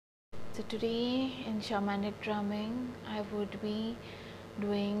So today in shamanic drumming, I would be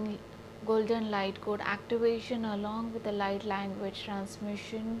doing golden light code activation along with the light language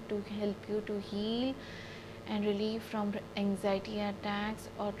transmission to help you to heal and relieve from anxiety attacks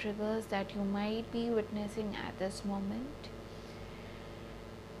or triggers that you might be witnessing at this moment.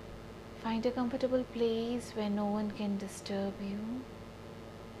 Find a comfortable place where no one can disturb you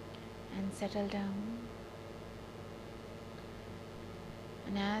and settle down.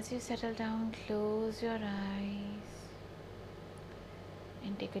 And as you settle down, close your eyes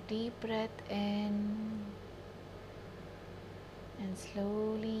and take a deep breath in and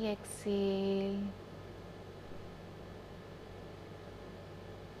slowly exhale.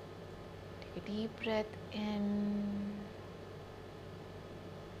 Take a deep breath in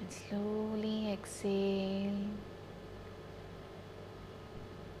and slowly exhale.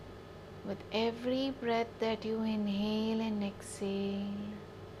 With every breath that you inhale and exhale,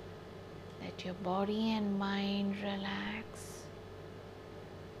 let your body and mind relax.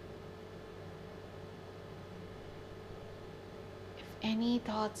 If any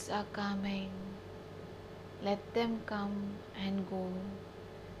thoughts are coming, let them come and go.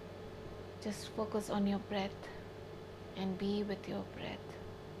 Just focus on your breath and be with your breath.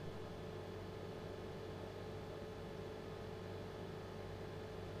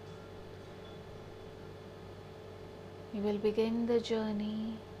 We will begin the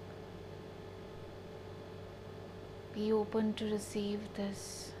journey. Be open to receive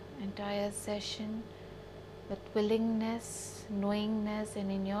this entire session with willingness, knowingness,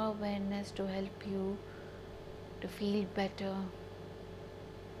 and in your awareness to help you to feel better.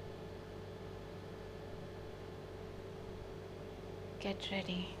 Get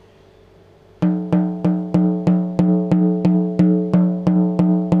ready.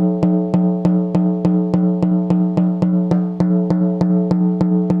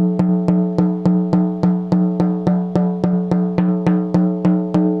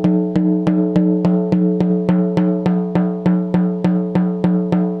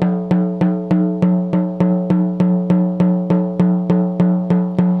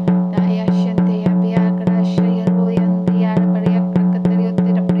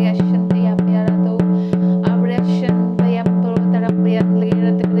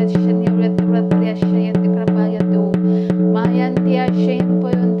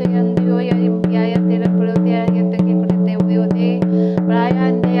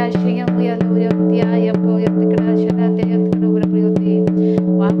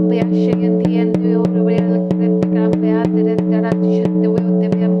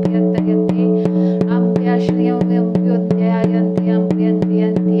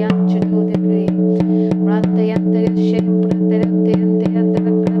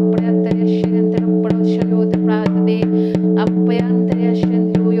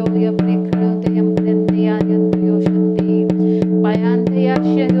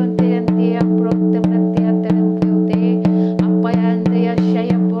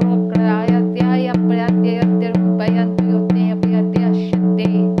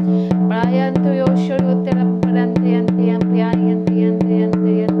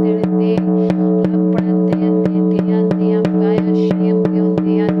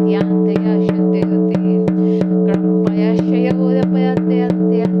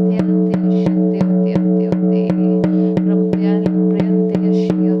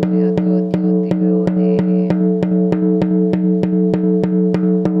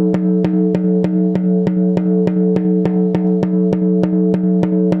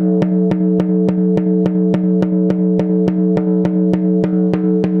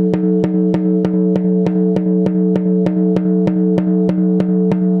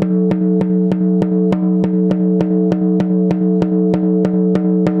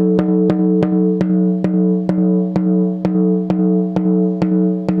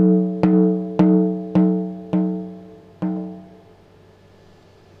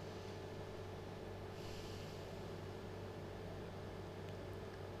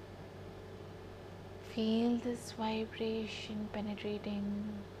 Feel this vibration penetrating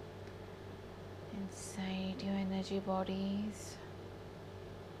inside your energy bodies.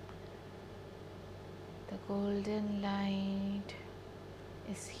 The golden light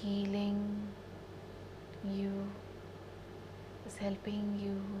is healing you, is helping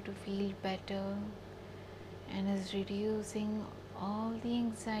you to feel better, and is reducing all the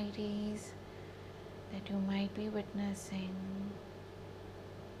anxieties that you might be witnessing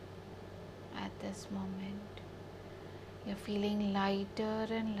at this moment. You're feeling lighter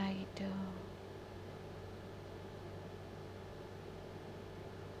and lighter.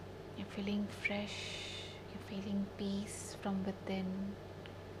 You're feeling fresh. You're feeling peace from within.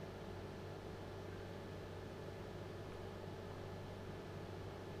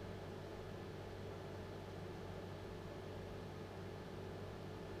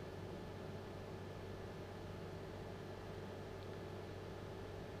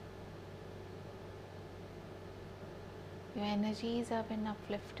 Your energies have been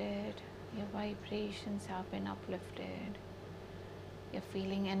uplifted, your vibrations have been uplifted, you're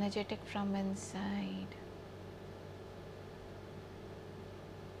feeling energetic from inside.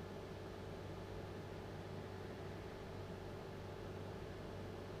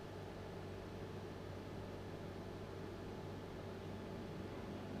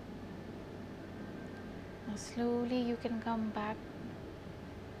 Now slowly you can come back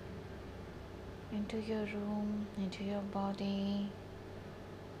into your room, into your body.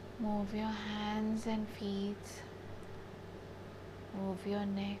 Move your hands and feet, move your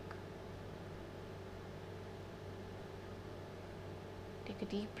neck. Take a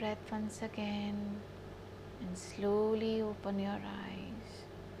deep breath once again and slowly open your eyes.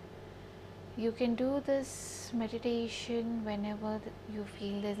 You can do this meditation whenever you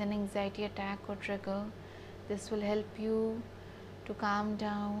feel there's an anxiety attack or trigger. This will help you to calm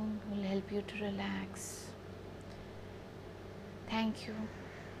down, will help you to relax. Thank you.